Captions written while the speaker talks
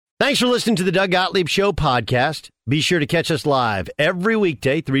Thanks for listening to the Doug Gottlieb Show podcast. Be sure to catch us live every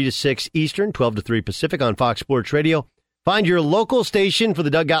weekday, 3 to 6 Eastern, 12 to 3 Pacific on Fox Sports Radio. Find your local station for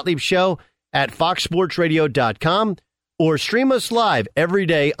the Doug Gottlieb Show at foxsportsradio.com or stream us live every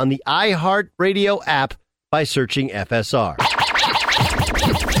day on the iHeartRadio app by searching FSR. Now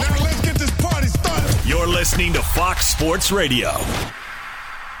let's get this party started. You're listening to Fox Sports Radio.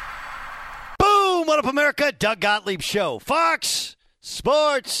 Boom! What up, America? Doug Gottlieb Show. Fox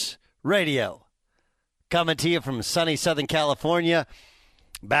Sports Radio. Coming to you from sunny Southern California.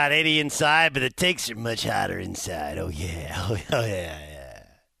 About 80 inside, but the takes are much hotter inside. Oh, yeah. Oh,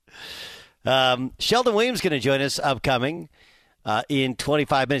 yeah. Sheldon Williams going to join us upcoming in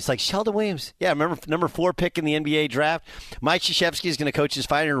 25 minutes. Like, Sheldon Williams. Yeah, remember number 4 pick in the NBA draft? Mike Krzyzewski is going to coach his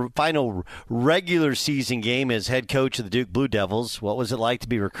final regular season game as head coach of the Duke Blue Devils. What was it like to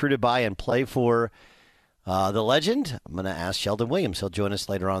be recruited by and play for the legend? I'm going to ask Sheldon Williams. He'll join us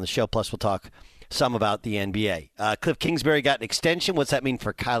later on in the show. Plus, we'll talk some about the NBA. Cliff Kingsbury got an extension. What's that mean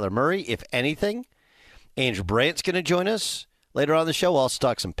for Kyler Murray, if anything? Andrew Brandt's going to join us later on the show. We'll also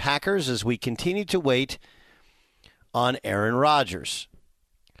talk some Packers as we continue to wait on Aaron Rodgers.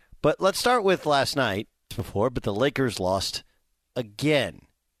 But let's start with last night but the Lakers lost again.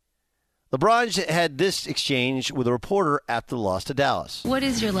 LeBron had this exchange with a reporter after the loss to Dallas. What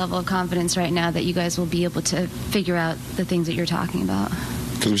is your level of confidence right now that you guys will be able to figure out the things that you're talking about?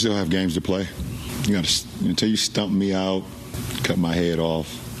 Because we still have games to play. You got to, until you stump me out, cut my head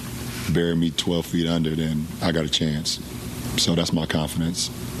off, bury me 12 feet under, then I got a chance. So that's my confidence.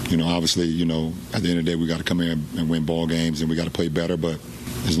 Obviously, at the end of the day, we got to come in and win ball games, and we got to play better. But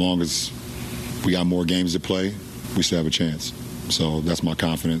as long as we got more games to play, we still have a chance. So that's my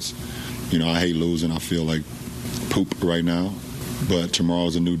confidence. I hate losing. I feel like poop right now. But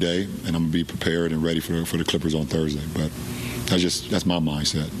tomorrow's a new day, and I'm going to be prepared and ready for the Clippers on Thursday. But that's my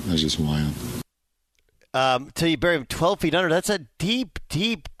mindset. That's just who I am. Till you bury him 12 feet under, that's a deep,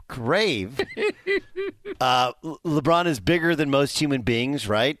 deep grave. LeBron is bigger than most human beings,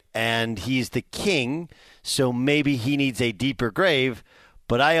 right? And he's the king, so maybe he needs a deeper grave.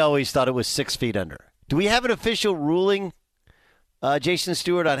 But I always thought it was 6 feet under. Do we have an official ruling, Jason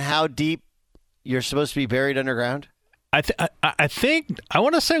Stewart, on how deep you're supposed to be buried underground? I think I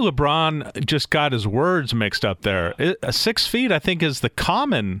want to say LeBron just got his words mixed up there. 6 feet, I think, is the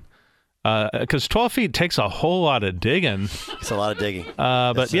common, because 12 feet takes a whole lot of digging. It's a lot of digging.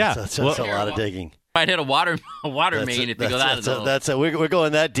 That's a lot of digging. Might hit a water main if you go that low. We're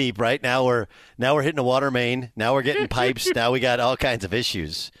going that deep, right? Now we're hitting a water main. Now we're getting pipes. Now we got all kinds of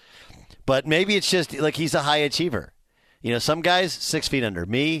issues. But maybe it's just like he's a high achiever. Some guys 6 feet under.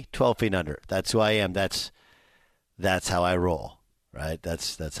 Me, 12 feet under. That's who I am. That's how I roll, right?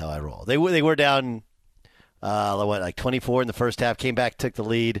 That's how I roll. They were down, 24 in the first half. Came back, took the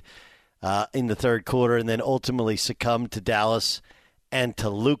lead in the third quarter, and then ultimately succumbed to Dallas and to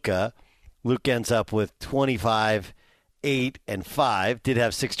Luka. Luka ends up with 25, 8, and 5. Did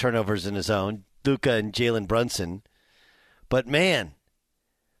have 6 turnovers in his own. Luka and Jalen Brunson. But man,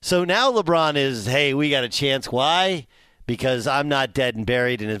 so now LeBron is, hey, we got a chance. Why? Because I'm not dead and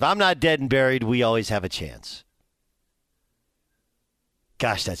buried, and if I'm not dead and buried, we always have a chance.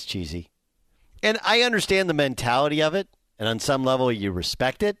 Gosh, that's cheesy. And I understand the mentality of it, and on some level you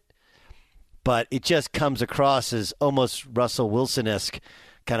respect it, but it just comes across as almost Russell Wilson-esque,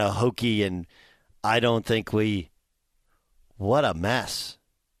 kind of hokey, and I don't think what a mess.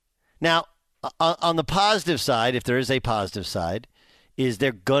 Now, on the positive side, if there is a positive side, is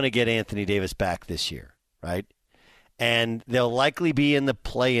they're going to get Anthony Davis back this year, right? And they'll likely be in the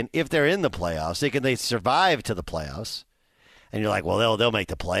play-in. If they're in the playoffs, they survive to the playoffs. And you're like, well, they'll make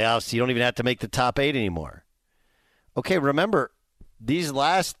the playoffs. You don't even have to make the top 8 anymore. Okay, remember, these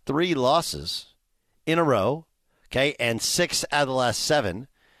last 3 losses in a row, okay, and 6 out of the last 7.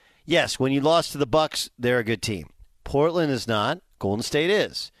 Yes, when you lost to the Bucks, they're a good team. Portland is not. Golden State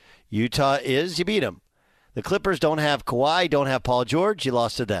is. Utah is. You beat them. The Clippers don't have Kawhi, don't have Paul George. You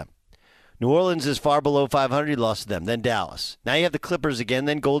lost to them. New Orleans is far below 500. You lost to them. Then Dallas. Now you have the Clippers again,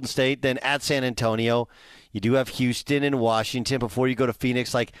 then Golden State, then at San Antonio. You do have Houston and Washington before you go to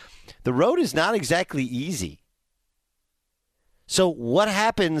Phoenix. Like, the road is not exactly easy. So what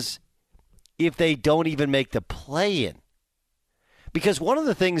happens if they don't even make the play-in? Because one of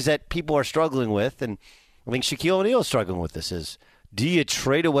the things that people are struggling with, and I think Shaquille O'Neal is struggling with this, is do you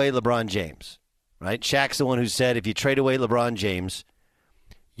trade away LeBron James? Right? Shaq's the one who said if you trade away LeBron James,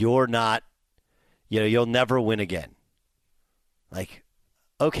 you're not, you'll never win again. Like,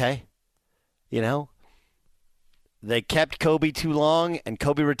 okay. They kept Kobe too long, and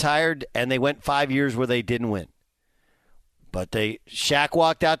Kobe retired, and they went 5 years where they didn't win. But Shaq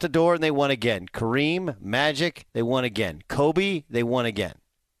walked out the door and they won again. Kareem, Magic, they won again. Kobe, they won again.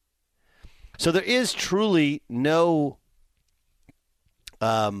 So there is truly no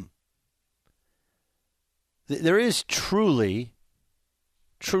there is truly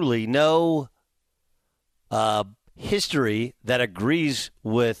no history that agrees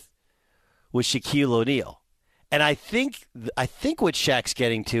with Shaquille O'Neal. And I think what Shaq's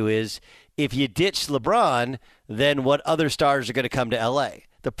getting to is if you ditch LeBron, then what other stars are going to come to L.A.?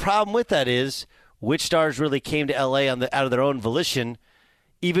 The problem with that is which stars really came to L.A. out of their own volition,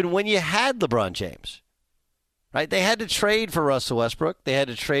 even when you had LeBron James. Right? They had to trade for Russell Westbrook. They had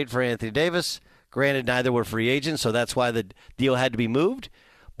to trade for Anthony Davis. Granted, neither were free agents, so that's why the deal had to be moved.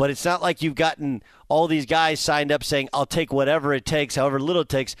 But it's not like you've gotten all these guys signed up saying, I'll take whatever it takes, however little it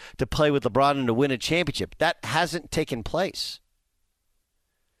takes, to play with LeBron and to win a championship. That hasn't taken place.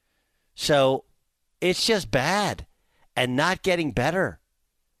 So it's just bad and not getting better.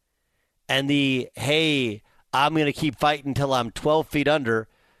 And hey, I'm going to keep fighting until I'm 12 feet under.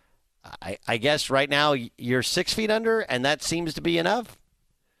 I guess right now you're 6 feet under, and that seems to be enough.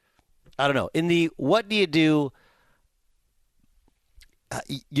 I don't know. In the what do you do,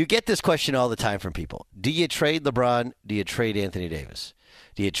 you get this question all the time from people. Do you trade LeBron? Do you trade Anthony Davis?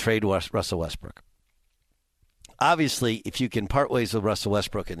 Do you trade Russell Westbrook? Obviously, if you can part ways with Russell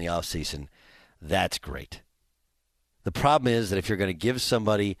Westbrook in the offseason, that's great. The problem is that if you're going to give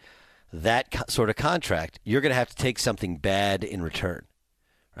somebody that sort of contract, you're going to have to take something bad in return.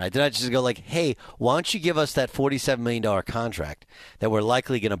 Right? They're not just go like, hey, why don't you give us that $47 million contract that we're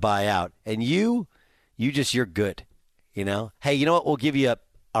likely going to buy out, and you're good. You know? Hey, you know what? We'll give you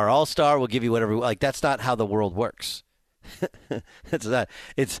our all-star. We'll give you whatever. Like, that's not how the world works. That's not.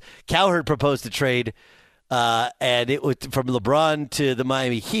 It's Cowherd proposed a trade, and it was from LeBron to the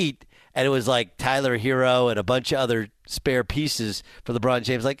Miami Heat, and it was like Tyler Hero and a bunch of other spare pieces for LeBron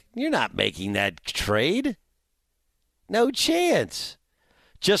James. Like, you're not making that trade. No chance.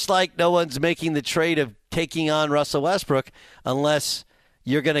 Just like no one's making the trade of taking on Russell Westbrook unless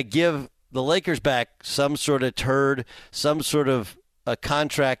you're going to give the Lakers back some sort of turd, some sort of a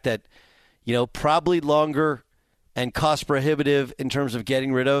contract that, probably longer and cost prohibitive in terms of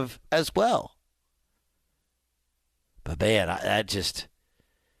getting rid of as well. But man,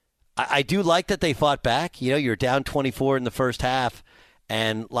 I do like that they fought back. You're down 24 in the first half,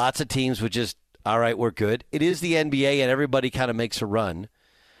 and lots of teams would just, all right, we're good. It is the NBA, and everybody kind of makes a run.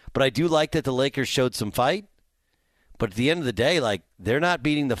 But I do like that the Lakers showed some fight. But at the end of the day, like, they're not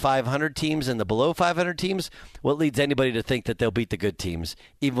beating the 500 teams and the below 500 teams. What leads anybody to think that they'll beat the good teams,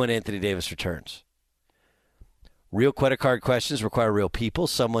 even when Anthony Davis returns? Real credit card questions require real people.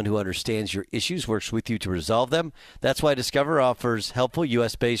 Someone who understands your issues, works with you to resolve them. That's why Discover offers helpful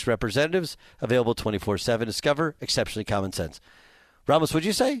U.S.-based representatives available 24/7. Discover, exceptionally common sense. Ramos, what'd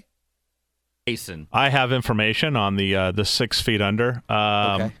you say? Jason. I have information on the 6 feet under.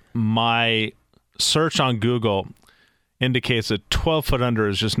 Okay. My search on Google indicates that 12 foot under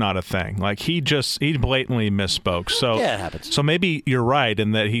is just not a thing. Like he blatantly misspoke. So yeah, it happens. So maybe you're right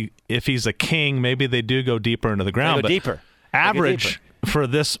in that if he's a king, maybe they do go deeper into the ground. They go deeper. Average for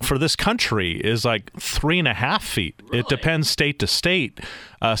this country is like 3.5 feet. Really? It depends state to state.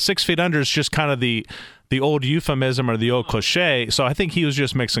 6 feet under is just kind of the old euphemism or the old cliche. So I think he was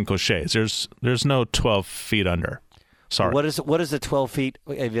just mixing cliches. There's no 12 feet under. Sorry. What is the 12 feet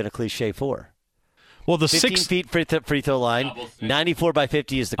even a cliche for? Well, the 15 feet free throw line, 94 by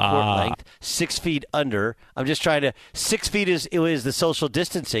 50 is the court length, 6 feet under. I'm just trying to. 6 feet is the social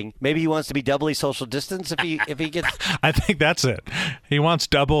distancing. Maybe he wants to be doubly social distance if he gets. I think that's it. He wants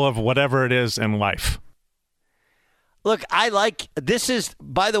double of whatever it is in life. Look, this is,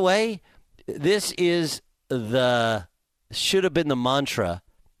 by the way, this is should have been the mantra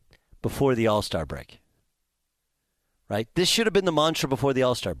before the All-Star break. Right? This should have been the mantra before the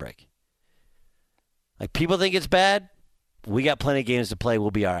All-Star break. Like, people think it's bad. We got plenty of games to play. We'll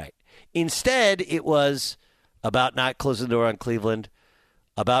be all right. Instead, it was about not closing the door on Cleveland,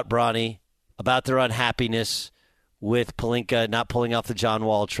 about Bronny, about their unhappiness with Pelinka not pulling off the John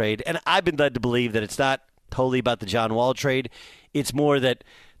Wall trade. And I've been led to believe that it's not totally about the John Wall trade. It's more that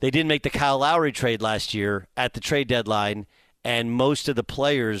they didn't make the Kyle Lowry trade last year at the trade deadline, and most of the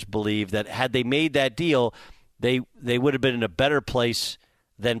players believe that had they made that deal, they would have been in a better place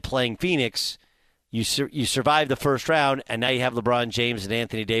than playing Phoenix. You survived the first round, and now you have LeBron James and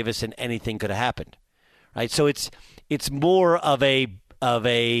Anthony Davis, and anything could have happened, right? So it's more of a,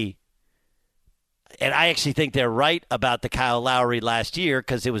 and I actually think they're right about the Kyle Lowry last year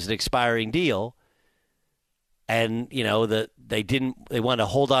because it was an expiring deal, And, they wanted to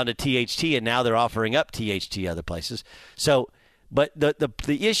hold on to THT, and now they're offering up THT other places. So, but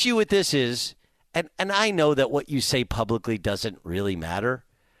the issue with this is, and I know that what you say publicly doesn't really matter,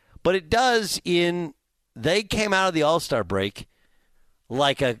 but it does they came out of the All-Star break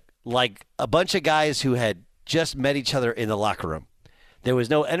like a bunch of guys who had just met each other in the locker room. There was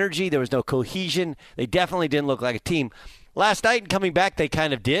no energy. There was no cohesion. They definitely didn't look like a team. Last night, coming back, they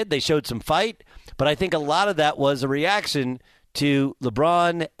kind of did. They showed some fight. But I think a lot of that was a reaction to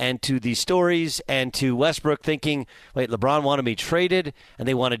LeBron and to these stories and to Westbrook thinking, wait, LeBron wanted me traded and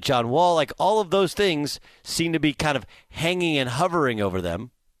they wanted John Wall. Like, all of those things seem to be kind of hanging and hovering over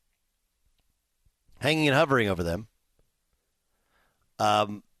them.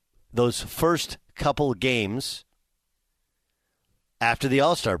 Those first couple games after the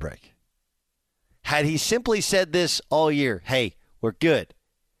All-Star break. Had he simply said this all year, hey, we're good.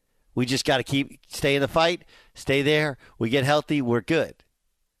 We just got to stay in the fight, stay there. We get healthy, we're good.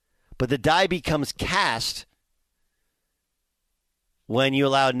 But the die becomes cast when you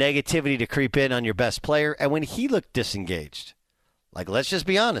allow negativity to creep in on your best player and when he looked disengaged. Like, let's just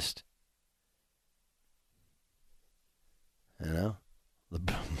be honest.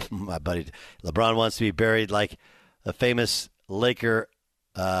 My buddy LeBron wants to be buried like a famous Laker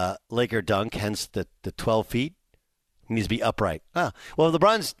dunk, hence the 12 feet. He needs to be upright. Well, if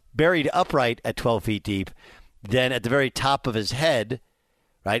LeBron's buried upright at 12 feet deep, then at the very top of his head,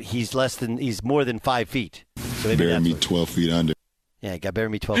 right, he's more than 5 feet. So maybe bury me 12 feet under. Yeah, got bury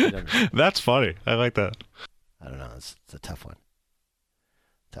me 12 feet under. That's funny. I like that. I don't know. It's a tough one.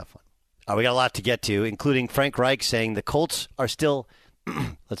 We got a lot to get to, including Frank Reich saying the Colts are still,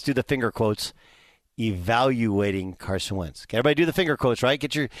 let's do the finger quotes, evaluating Carson Wentz. Okay, everybody do the finger quotes, right?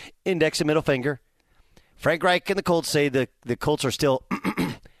 Get your index and middle finger. Frank Reich and the Colts say the Colts are still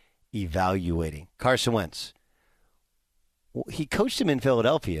evaluating Carson Wentz. Well, he coached him in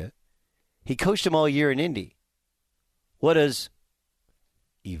Philadelphia. He coached him all year in Indy. What does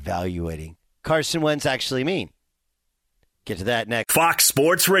evaluating Carson Wentz actually mean? Get to that next. Fox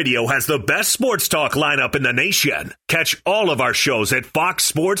Sports Radio has the best sports talk lineup in the nation. Catch all of our shows at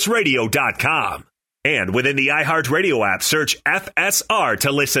foxsportsradio.com. And within the iHeartRadio app, search FSR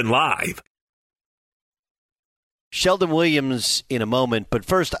to listen live. Sheldon Williams in a moment, but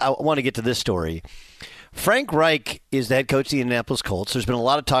first I want to get to this story. Frank Reich is the head coach of the Indianapolis Colts. There's been a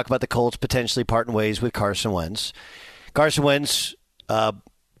lot of talk about the Colts potentially parting ways with Carson Wentz. Carson Wentz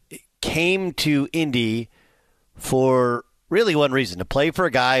came to Indy for really one reason, to play for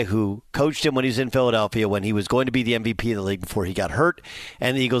a guy who coached him when he was in Philadelphia when he was going to be the MVP of the league before he got hurt,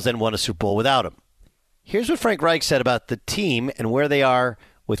 and the Eagles then won a Super Bowl without him. Here's what Frank Reich said about the team and where they are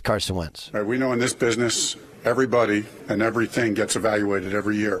with Carson Wentz. We know in this business, everybody and everything gets evaluated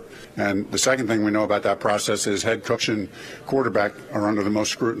every year. And the second thing we know about that process is head coach and quarterback are under the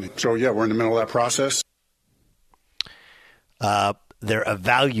most scrutiny. So, yeah, we're in the middle of that process. They're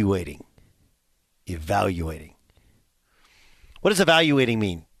evaluating. What does evaluating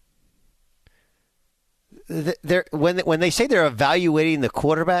mean? When they say they're evaluating the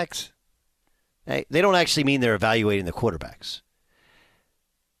quarterbacks, they don't actually mean they're evaluating the quarterbacks.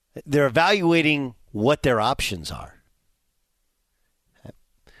 They're evaluating what their options are.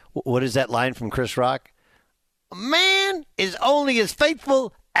 What is that line from Chris Rock? A man is only as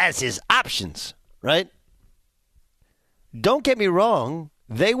faithful as his options, right? Don't get me wrong.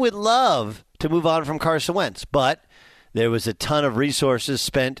 They would love to move on from Carson Wentz, but there was a ton of resources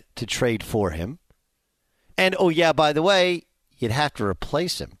spent to trade for him. And, oh, yeah, by the way, you'd have to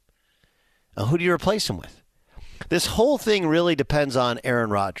replace him. Now, who do you replace him with? This whole thing really depends on Aaron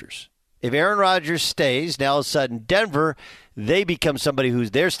Rodgers. If Aaron Rodgers stays, now all of a sudden Denver, they become somebody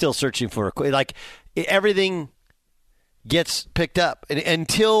they're still searching for. Like, everything gets picked up. And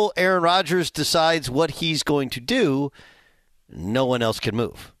until Aaron Rodgers decides what he's going to do, no one else can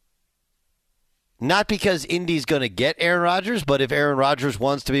move. Not because Indy's going to get Aaron Rodgers, but if Aaron Rodgers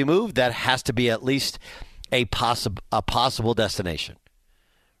wants to be moved, that has to be at least a possible destination.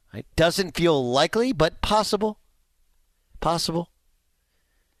 Right? Doesn't feel likely, but possible. Possible.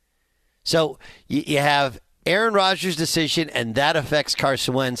 So you have Aaron Rodgers' decision, and that affects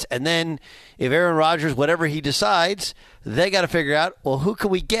Carson Wentz. And then if Aaron Rodgers, whatever he decides, they got to figure out, well, who can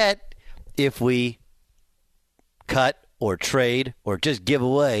we get if we cut or trade or just give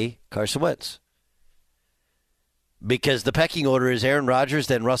away Carson Wentz? Because the pecking order is Aaron Rodgers,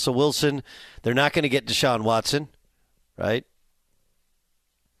 then Russell Wilson. They're not going to get Deshaun Watson, right?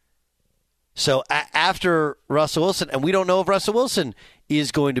 So after Russell Wilson, and we don't know if Russell Wilson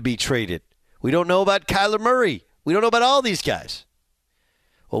is going to be traded. We don't know about Kyler Murray. We don't know about all these guys.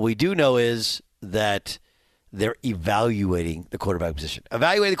 What we do know is that they're evaluating the quarterback position.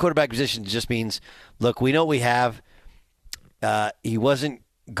 Evaluating the quarterback position just means, look, we know what we have. He wasn't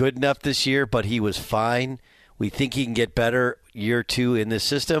good enough this year, but he was fine. We think he can get better year 2 in this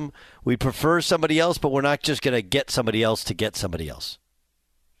system. We prefer somebody else, but we're not just going to get somebody else to get somebody else.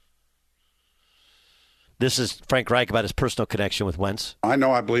 This is Frank Reich about his personal connection with Wentz. I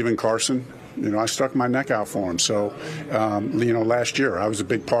know I believe in Carson. I stuck my neck out for him. So, last year I was a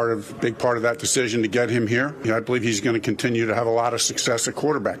big part of that decision to get him here. I believe he's going to continue to have a lot of success at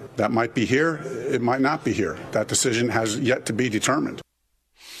quarterback. That might be here. It might not be here. That decision has yet to be determined.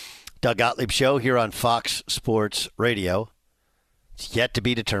 Doug Gottlieb Show here on Fox Sports Radio. It's yet to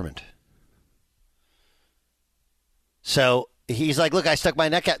be determined. So he's like, look, I stuck my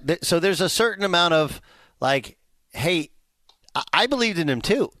neck out. So there's a certain amount of like, hey, I believed in him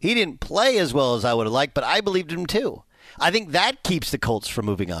too. He didn't play as well as I would have liked, but I believed in him too. I think that keeps the Colts from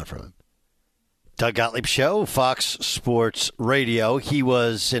moving on from him. Doug Gottlieb Show, Fox Sports Radio. He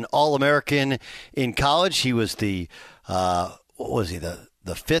was an All-American in college. He was the, what was he, the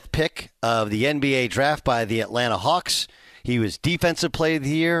 5th pick of the NBA draft by the Atlanta Hawks. He was Defensive Player of the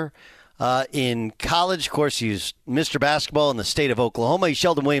Year. In college, of course, he's Mr. Basketball in the state of Oklahoma. He's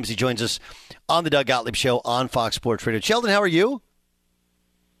Sheldon Williams. He joins us on the Doug Gottlieb Show on Fox Sports Radio. Sheldon, how are you?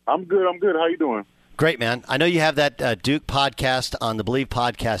 I'm good. How you doing? Great, man. I know you have that Duke podcast on the Believe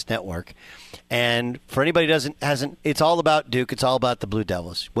Podcast Network. And for anybody who hasn't, it's all about Duke. It's all about the Blue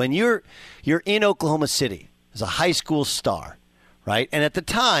Devils. When you're in Oklahoma City as a high school star, right? And at the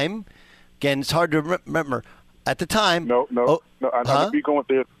time, again, it's hard to remember. At the time, no. I know you're going with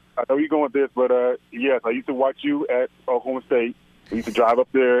this. But yes, I used to watch you at Oklahoma State. I used to drive up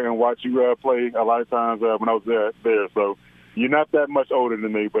there and watch you play a lot of times when I was there. So you're not that much older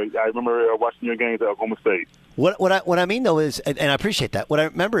than me, but I remember watching your games at Oklahoma State. What I mean though is, and I appreciate that. What I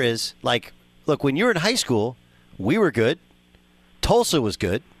remember is, like, look, when you were in high school, we were good. Tulsa was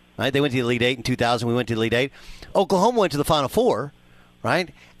good, right? They went to the Elite Eight in 2000. We went to the Elite Eight. Oklahoma went to the Final Four, right?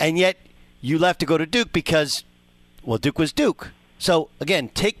 And yet you left to go to Duke because, well, Duke was Duke. So, again,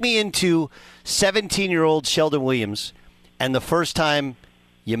 take me into 17-year-old Sheldon Williams and the first time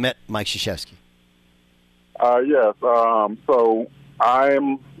you met Mike Krzyzewski. Yes. So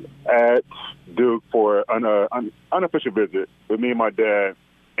I'm at Duke for an unofficial visit with me and my dad.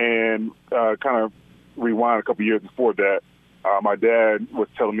 And kind of rewind a couple years before that, my dad was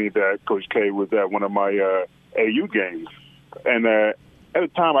telling me that Coach K was at one of my AU games. And at the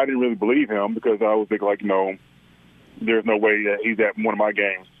time, I didn't really believe him because I was thinking, like, there's no way that he's at one of my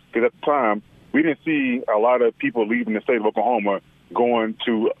games. Because at the time, we didn't see a lot of people leaving the state of Oklahoma going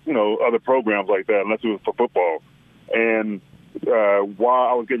to, other programs like that unless it was for football. And while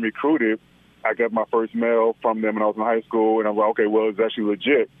I was getting recruited, I got my first mail from them when I was in high school, and I was like, okay, well, it's actually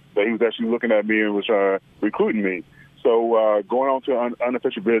legit that he was actually looking at me and was recruiting me. So going on to an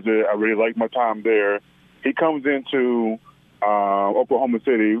unofficial visit, I really liked my time there. He comes into Oklahoma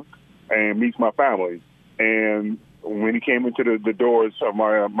City and meets my family. And when he came into the doors of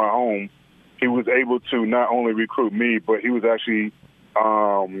my home, he was able to not only recruit me, but he was actually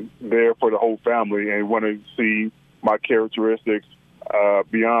there for the whole family and wanted to see my characteristics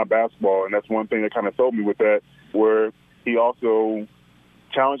beyond basketball. And that's one thing that kind of sold me with that, where he also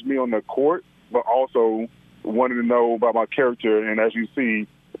challenged me on the court, but also wanted to know about my character. And as you see,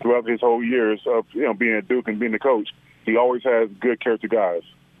 throughout his whole years of being at Duke and being the coach, he always has good character guys.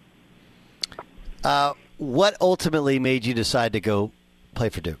 What ultimately made you decide to go play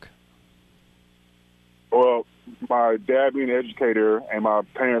for Duke? Well, my dad being an educator and my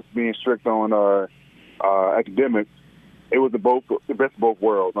parents being strict on academics, it was the best of both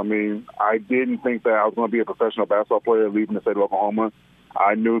worlds. I mean, I didn't think that I was going to be a professional basketball player leaving the state of Oklahoma.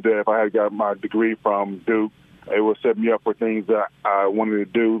 I knew that if I had got my degree from Duke, it would set me up for things that I wanted to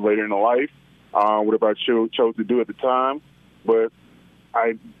do later in life, whatever I chose to do at the time. But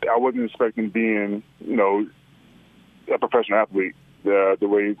I wasn't expecting being, a professional athlete the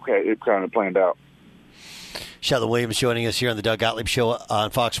way it kind of planned out. Sheldon Williams joining us here on the Doug Gottlieb Show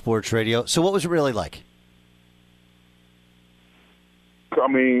on Fox Sports Radio. So what was it really like? I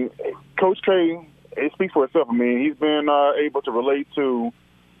mean, Coach K, it speaks for itself. I mean, he's been able to relate to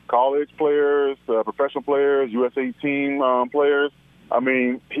college players, professional players, USA team players. I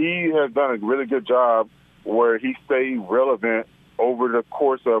mean, he has done a really good job where he stayed relevant over the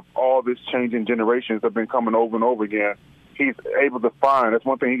course of all this changing generations that have been coming over and over again. He's able to find, that's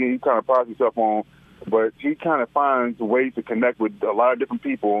one thing he kind of prides himself on, but he kind of finds ways to connect with a lot of different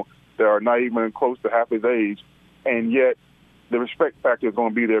people that are not even close to half his age, and yet the respect factor is going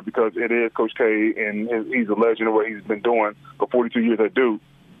to be there because it is Coach K, and he's a legend of what he's been doing for 42 years at Duke.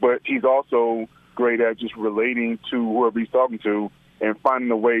 But he's also great at just relating to whoever he's talking to and finding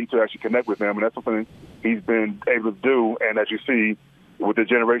a way to actually connect with them. And that's something he's been able to do. And as you see, with the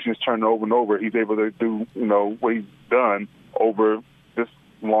generations turning over and over, he's able to do, what he's done over this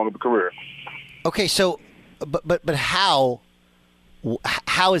long of a career. Okay, so, but how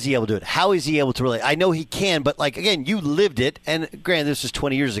is he able to do it? How is he able to relate? I know he can, but again, you lived it, and granted, this was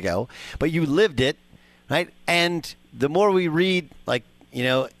 20 years ago, but you lived it, right? And the more we read,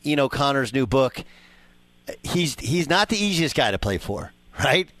 Ian O'Connor's new book, he's not the easiest guy to play for,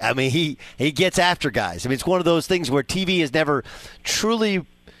 right? I mean, he gets after guys. I mean, it's one of those things where TV has never truly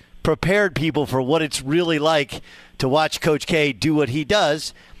prepared people for what it's really like to watch Coach K do what he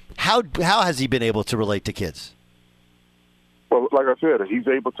does. How has he been able to relate to kids? Well, like I said, he's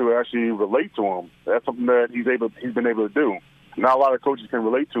able to actually relate to them. That's something that he's been able to do. Not a lot of coaches can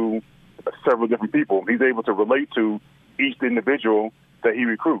relate to several different people. He's able to relate to each individual that he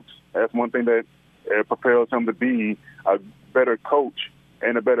recruits. That's one thing that propels him to be a better coach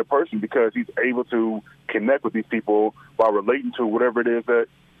and a better person, because he's able to connect with these people while relating to whatever it is that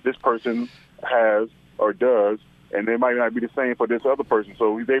this person has or does, and it might not be the same for this other person.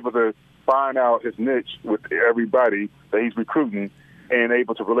 So he's able to find out his niche with everybody that he's recruiting and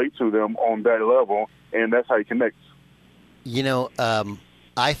able to relate to them on that level, and that's how he connects.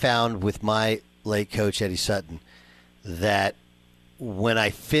 I found with my late coach, Eddie Sutton, that when I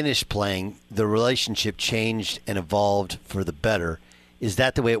finished playing, the relationship changed and evolved for the better. Is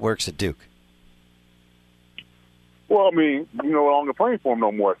that the way it works at Duke? Well, I mean, you're no longer playing for him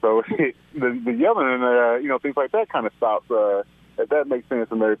no more, so the yelling and things like that kind of stops. If that makes sense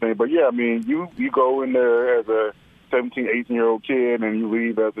and everything. But yeah, I mean, you go in there as a 17, 18-year-old kid, and you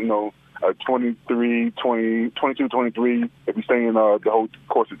leave as a 23, 20, 22, 23. If you stay in the whole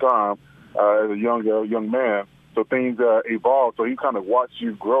course of time as a young man, so things evolve. So he kind of watch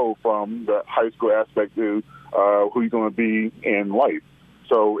you grow from the high school aspect to who you're going to be in life.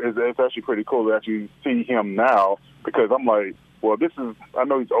 So it's actually pretty cool to actually see him now, because I'm like, well, I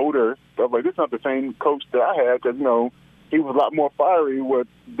know he's older, but I'm like, this is not the same coach that I had, because, he was a lot more fiery with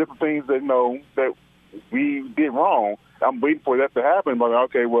different things that, that we did wrong. I'm waiting for that to happen. But,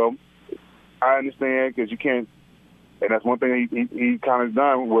 okay, well, I understand, because you can't, and that's one thing he kind of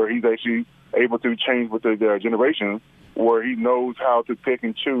done, where he's actually able to change with the generation, where he knows how to pick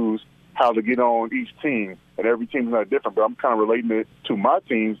and choose how to get on each team, and every team is not different. But I'm kind of relating it to my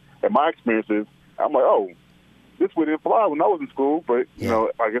teams and my experiences. I'm like, oh, this would didn't fly when I was in school, but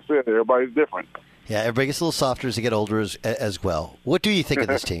like I said, everybody's different. Yeah, everybody gets a little softer as they get older as well. What do you think of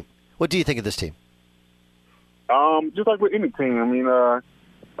this team? Just like with any team, I mean,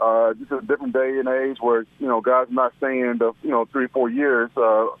 just a different day and age where guys not staying the 3 or 4 years,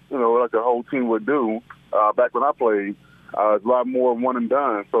 like the whole team would do back when I played. It's a lot more one and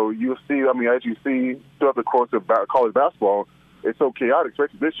done. So you'll see, I mean, as you see throughout the course of college basketball, it's so chaotic,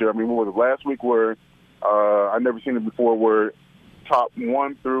 especially this year. I mean, what was it, last week where I've never seen it before, where top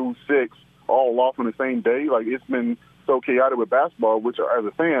 1 through 6 all off on the same day. Like, it's been so chaotic with basketball, which as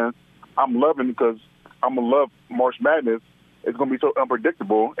a fan, I'm loving, because I'm going to love March Madness. It's going to be so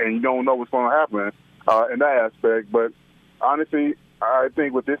unpredictable, and you don't know what's going to happen in that aspect. But honestly, I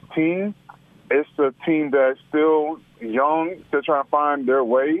think with this team, it's a team that's still young, still trying to find their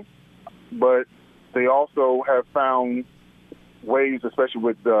way, but they also have found ways, especially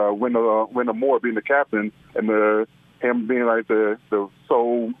with Wendell Moore being the captain and him being like the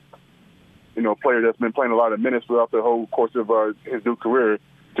sole player that's been playing a lot of minutes throughout the whole course of his Duke career,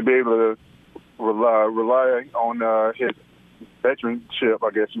 to be able to rely on his veteranship,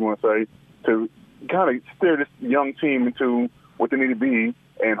 I guess you want to say, to kind of steer this young team into what they need to be,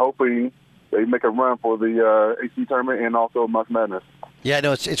 and hopefully they make a run for the AC tournament and also March Madness. Yeah,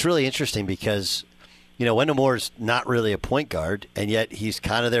 no, it's really interesting because, Wendell Moore's not really a point guard, and yet he's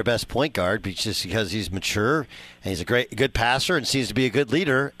kind of their best point guard just because he's mature and he's a good passer and seems to be a good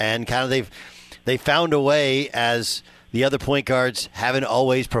leader. And kind of they found a way, as the other point guards haven't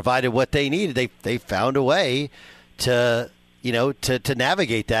always provided what they needed. They found a way to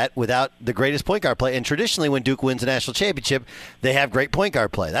navigate that without the greatest point guard play. And traditionally, when Duke wins a national championship, they have great point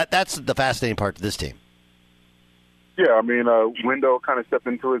guard play. That's the fascinating part to this team. Yeah, I mean, Wendell kind of stepped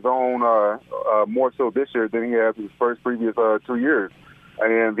into his own more so this year than he has his previous 2 years.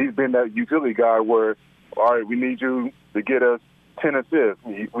 And he's been that utility guy where, all right, we need you to get us 10 assists.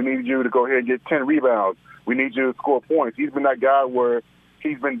 We need you to go ahead and get 10 rebounds. We need you to score points. He's been that guy where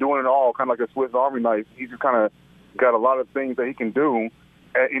he's been doing it all, kind of like a Swiss Army knife. He's just kind of got a lot of things that he can do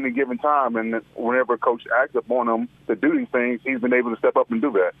at any given time. And whenever a coach acts upon him to do these things, he's been able to step up and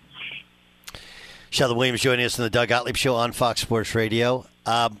do that. Sheldon Williams joining us on the Doug Gottlieb Show on Fox Sports Radio.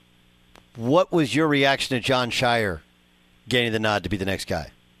 What was your reaction to John Shire getting the nod to be the next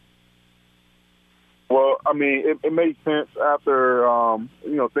guy? Well, I mean, it made sense after,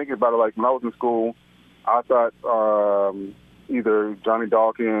 thinking about it. Like, when I was in school, I thought either Johnny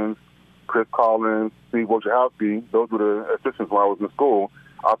Dawkins, Chris Collins, Steve Wojciechowski, those were the assistants when I was in school.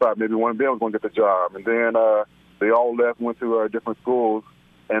 I thought maybe one of them was going to get the job. And then they all left, went to different schools.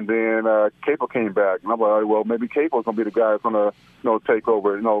 And then Capo came back. And I'm like, well, maybe Capo's going to be the guy that's going to, take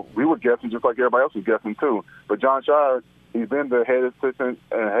over. We were guessing just like everybody else was guessing, too. But John Shire, he's been the head assistant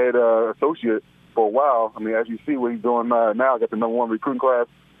and head associate for a while. I mean, as you see what he's doing now, got the number 1 recruiting class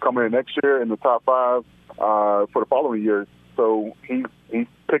coming in next year in the top 5 for the following years. So he's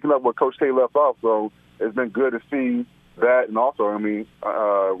picking up where Coach K left off. So it's been good to see that. And also, I mean,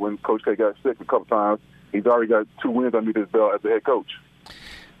 when Coach K got sick a couple times, he's already got 2 wins under his belt as the head coach.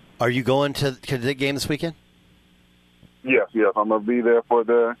 Are you going to the game this weekend? Yes. I'm going to be there for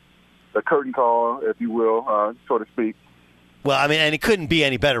the curtain call, if you will, so to speak. Well, I mean, and it couldn't be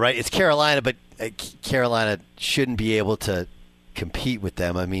any better, right? It's Carolina, but Carolina shouldn't be able to compete with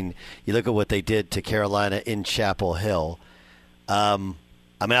them. I mean, you look at what they did to Carolina in Chapel Hill. I mean,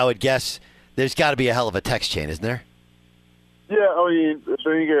 I would guess there's got to be a hell of a text chain, isn't there? Yeah, I mean, the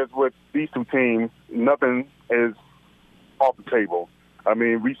thing is with these two teams, nothing is off the table. I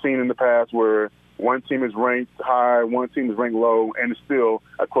mean, we've seen in the past where one team is ranked high, one team is ranked low, and it's still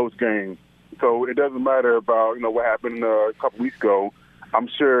a close game. So it doesn't matter about, what happened a couple weeks ago. I'm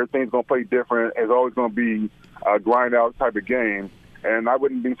sure things are going to play different. It's always going to be a grind-out type of game. And I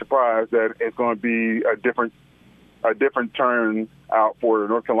wouldn't be surprised that it's going to be a different turn out for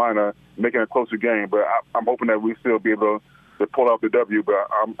North Carolina, making a closer game. But I'm hoping that we still be able to pull out the W, but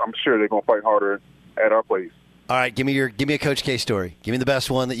I'm sure they're going to fight harder at our place. All right, give me a Coach K story. Give me the best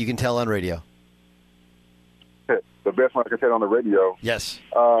one that you can tell on radio. The best one I can tell on the radio? Yes.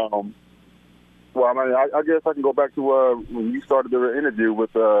 Well, I mean, I guess I can go back to when you started the interview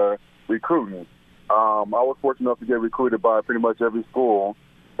with recruiting. I was fortunate enough to get recruited by pretty much every school,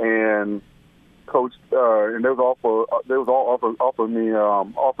 and Coach, and they was all offering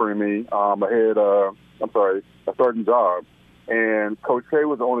me a starting job, and Coach K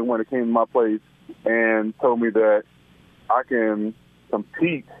was the only one that came to my place and told me that I can have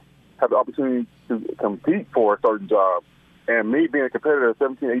the opportunity to compete for a starting job. And me being a competitor at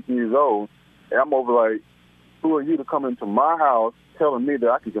 17, 18 years old, and I'm over like, who are you to come into my house telling me that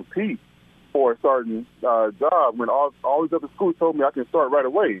I can compete for a starting job when all these other schools told me I can start right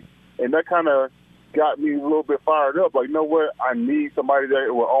away? And that kind of got me a little bit fired up. Like, you know what? I need somebody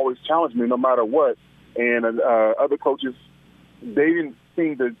that will always challenge me no matter what. And other coaches, they didn't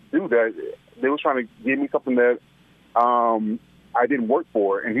seem to do that. They were trying to give me something that I didn't work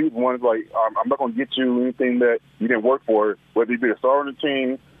for. And he was one like, I'm not going to get you anything that you didn't work for, whether you be a star on the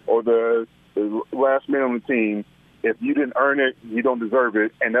team or the last man on the team. If you didn't earn it, you don't deserve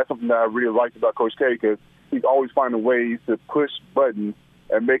it. And that's something that I really liked about Coach K, because he's always finding ways to push buttons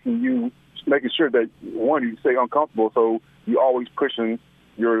and making sure that, one, you stay uncomfortable, so you're always pushing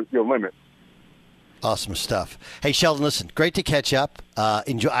your limits. Awesome stuff. Hey, Sheldon, listen, great to catch up. I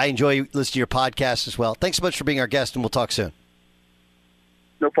enjoy listening to your podcast as well. Thanks so much for being our guest, and we'll talk soon.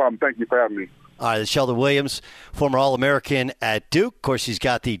 No problem. Thank you for having me. All right, Sheldon Williams, former All-American at Duke. Of course, he's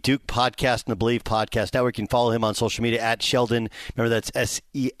got the Duke Podcast and the Believe Podcast Network. You can follow him on social media at Sheldon. Remember, that's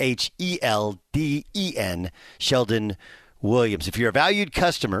SEHELDEN, Sheldon Williams. If you're a valued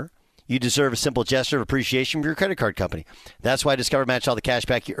customer, you deserve a simple gesture of appreciation from your credit card company. That's why Discover matched all the cash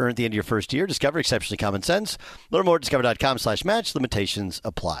back you earned at the end of your first year. Discover, exceptionally common sense. Learn more at discover.com/match. Limitations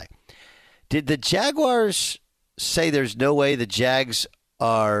apply. Did the Jaguars say there's no way the Jags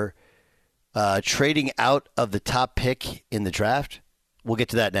are trading out of the top pick in the draft? We'll get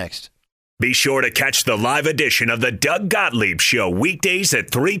to that next. Be sure to catch the live edition of the Doug Gottlieb Show weekdays at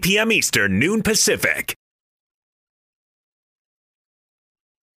 3 p.m. Eastern, noon Pacific.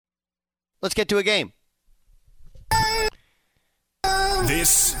 Let's get to a game.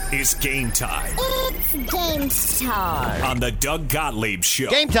 This is Game Time. It's game time. On the Doug Gottlieb Show.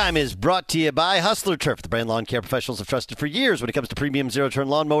 Game Time is brought to you by Hustler Turf, the brand lawn care professionals have trusted for years when it comes to premium zero-turn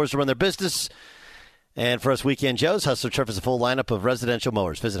lawnmowers to run their business. And for us weekend Joes, Hustler Turf is a full lineup of residential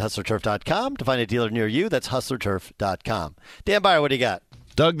mowers. Visit hustlerturf.com to find a dealer near you. That's hustlerturf.com. Dan Byer, what do you got?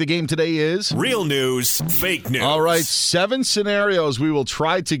 Doug, the game today is real news, fake news. All right, 7 scenarios we will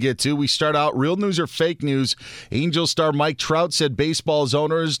try to get to. We start out real news or fake news. Angels star Mike Trout said baseball's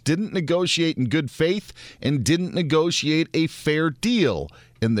owners didn't negotiate in good faith and didn't negotiate a fair deal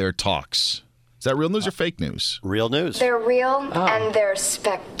in their talks. Is that real news or fake news? Real news. They're real and they're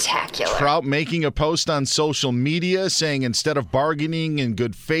spectacular. Trout making a post on social media saying instead of bargaining in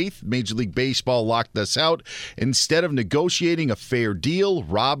good faith, Major League Baseball locked us out. Instead of negotiating a fair deal,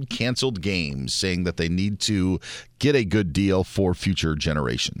 Rob canceled games, saying that they need to get a good deal for future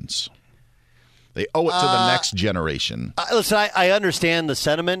generations. They owe it to the next generation. Listen, I understand the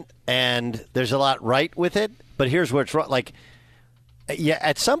sentiment, and there's a lot right with it, but here's where it's wrong. Like, yeah,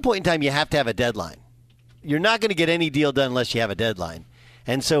 at some point in time, you have to have a deadline. You're not going to get any deal done unless you have a deadline.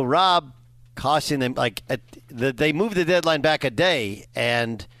 And so Rob costing them, they moved the deadline back a day,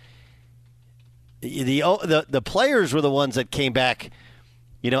 and the players were the ones that came back,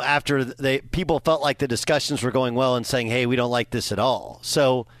 after people felt like the discussions were going well and saying, hey, we don't like this at all.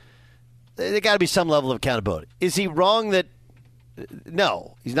 So there got to be some level of accountability. Is he wrong that –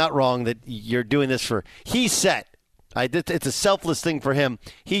 no, he's not wrong that you're doing this for – he's set. It's a selfless thing for him.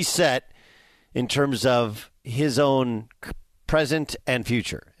 He's set in terms of his own present and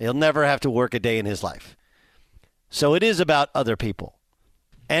future. He'll never have to work a day in his life. So it is about other people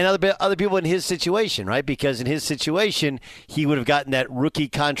and other people in his situation, right? Because in his situation, he would have gotten that rookie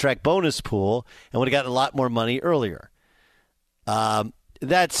contract bonus pool and would have gotten a lot more money earlier.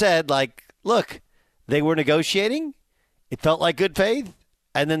 That said, look, they were negotiating. It felt like good faith.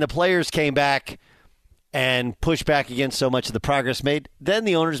 And then the players came back and push back against so much of the progress made. Then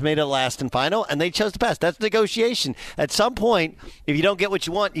the owners made it last and final, and they chose to pass. That's negotiation. At some point, if you don't get what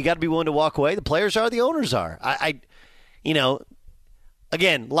you want, you got to be willing to walk away. The players are, the owners are.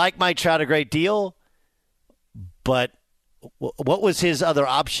 Again, like Mike Trout, a great deal, but what was his other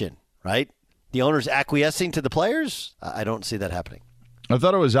option, right? The owners acquiescing to the players? I don't see that happening. I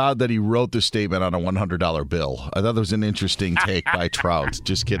thought it was odd that he wrote the statement on a $100 bill. I thought that was an interesting take by Trout.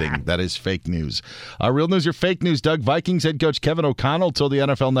 Just kidding. That is fake news. Real news or fake news, Doug? Vikings head coach Kevin O'Connell told the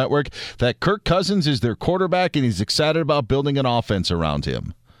NFL Network that Kirk Cousins is their quarterback and he's excited about building an offense around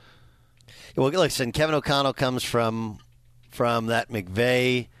him. Well, listen, Kevin O'Connell comes from that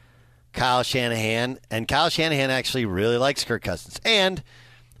McVay, Kyle Shanahan, and Kyle Shanahan actually really likes Kirk Cousins. And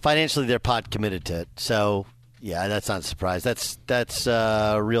financially, they're pot committed to it. So, yeah, that's not a surprise. That's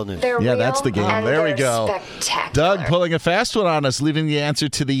real news. That's the game. There we go. Doug pulling a fast one on us, leaving the answer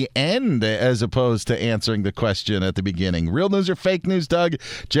to the end as opposed to answering the question at the beginning. Real news or fake news, Doug?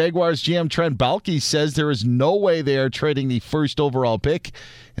 Jaguars GM Trent Baalke says there is no way they are trading the first overall pick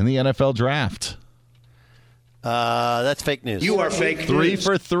in the NFL draft. That's fake news. You are fake news. 3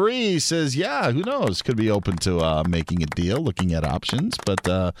 for 3 says, yeah, who knows? Could be open to making a deal, looking at options. But,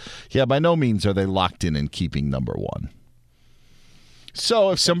 by no means are they locked in and keeping number 1.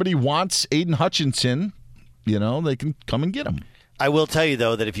 So if somebody wants Aiden Hutchinson, they can come and get him. I will tell you,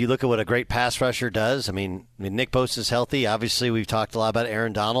 though, that if you look at what a great pass rusher does, Nick Bosa's healthy. Obviously, we've talked a lot about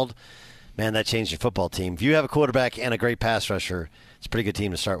Aaron Donald. Man, that changed your football team. If you have a quarterback and a great pass rusher, it's a pretty good team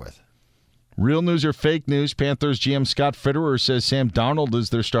to start with. Real news or fake news? Panthers GM Scott Fitterer says Sam Darnold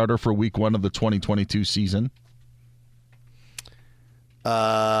is their starter for Week 1 of the 2022 season.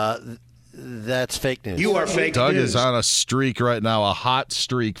 That's fake news. You are fake Doug news. is on a streak right now, a hot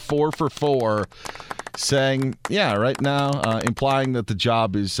streak, 4 for 4, saying, right now, implying that the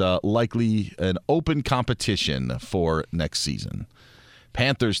job is likely an open competition for next season.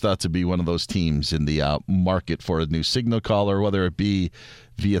 Panthers thought to be one of those teams in the market for a new signal caller, whether it be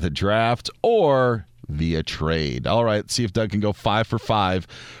via the draft or via trade. All right, let's see if Doug can go 5 for 5.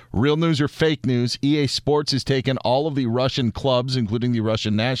 Real news or fake news? EA Sports has taken all of the Russian clubs, including the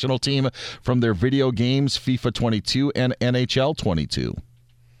Russian national team, from their video games FIFA 22 and NHL 22.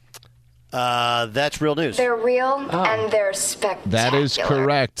 That's real news. They're real and they're spectacular. That is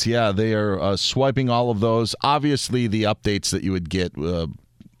correct. Yeah, they are swiping all of those. Obviously, the updates that you would get,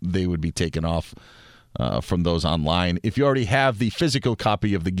 they would be taken off from those online. If you already have the physical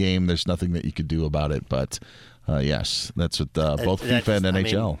copy of the game, there's nothing that you could do about it. But, yes, that's with both FIFA and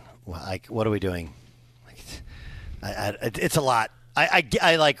NHL. What are we doing? It's a lot.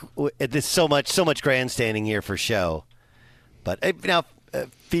 I like there's so much grandstanding here for show. But now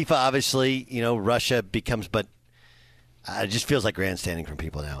FIFA, obviously, Russia becomes, but it just feels like grandstanding from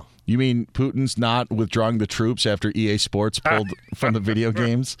people now. You mean Putin's not withdrawing the troops after EA Sports pulled from the video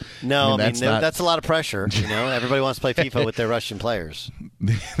games? No, that's a lot of pressure. Everybody wants to play FIFA with their Russian players.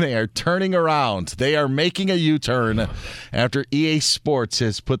 They are turning around. They are making a U-turn after EA Sports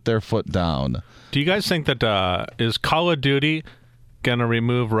has put their foot down. Do you guys think that is Call of Duty going to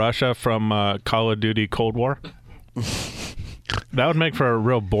remove Russia from Call of Duty Cold War? That would make for a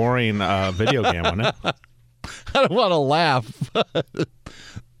real boring video game, wouldn't it? I don't want to laugh.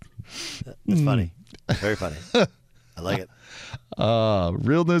 That's funny. Very funny. I like it.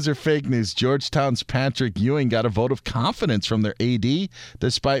 Real news or fake news? Georgetown's Patrick Ewing got a vote of confidence from their AD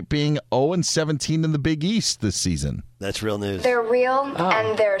despite being 0-17 in the Big East this season. That's real news. They're real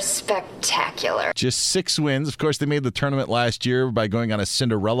and they're spectacular. Just 6 wins. Of course, they made the tournament last year by going on a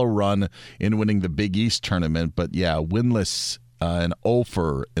Cinderella run in winning the Big East tournament. But, yeah, winless and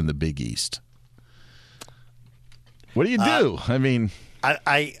 0-for in the Big East. What do you do? I mean,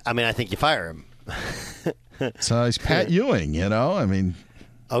 I think you fire him. So he's Pat Ewing, I mean.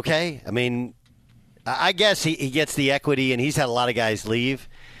 Okay. I mean, I guess he gets the equity, and he's had a lot of guys leave.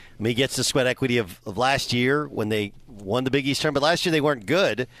 I mean, he gets the sweat equity of last year when they won the Big East tournament. But last year they weren't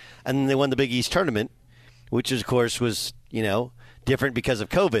good, and then they won the Big East tournament, which, of course, was, different because of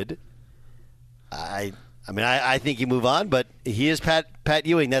COVID. I think you move on, but he is Pat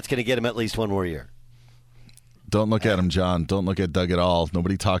Ewing. That's going to get him at least one more year. Don't look at him, John. Don't look at Doug at all.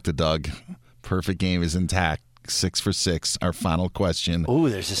 Nobody talked to Doug. Perfect game is intact. 6 for 6. Our final question. Ooh,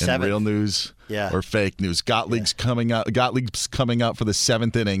 there's a 7. Real news or fake news? Gottlieb's coming up. Gottlieb's coming up for the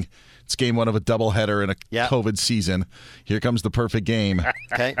 7th inning. It's game 1 of a doubleheader in a COVID season. Here comes the perfect game.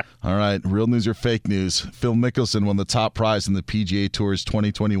 Okay. All right. Real news or fake news? Phil Mickelson won the top prize in the PGA Tour's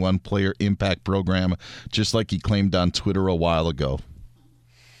 2021 Player Impact Program, just like he claimed on Twitter a while ago.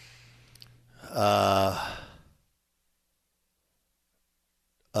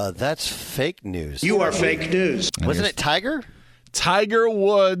 That's fake news. You are fake news. Wasn't it Tiger? Tiger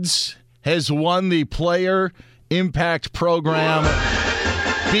Woods has won the Player Impact Program,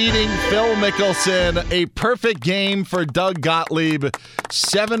 beating Phil Mickelson. A perfect game for Doug Gottlieb.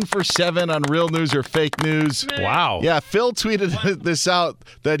 7 for 7 on Real News or Fake News. Wow. Yeah, Phil tweeted this out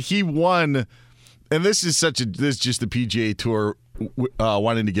that he won, and this is just the PGA Tour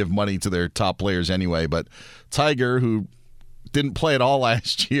wanting to give money to their top players anyway, but Tiger, who didn't play at all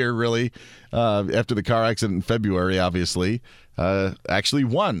last year, really, after the car accident in February, obviously, actually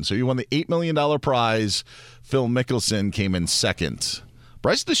won. So he won the $8 million prize. Phil Mickelson came in second.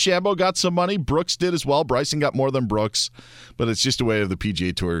 Bryson DeChambeau got some money. Brooks did as well. Bryson got more than Brooks, but it's just a way of the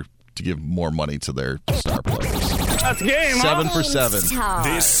PGA Tour to give more money to their star players. That's game. 7 for 7.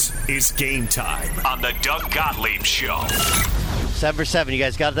 This is Game Time on the Doug Gottlieb Show. 7 for 7. You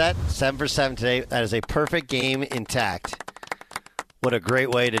guys got that? 7 for 7 today. That is a perfect game intact. What a great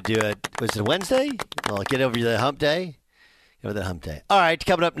way to do it. Was it Wednesday? Well, get over the hump day. Get over the hump day. All right,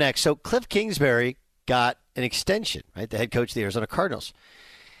 coming up next. So Cliff Kingsbury got an extension, right? The head coach of the Arizona Cardinals.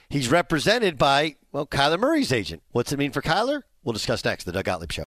 He's represented by, Kyler Murray's agent. What's it mean for Kyler? We'll discuss next. The Doug Gottlieb Show.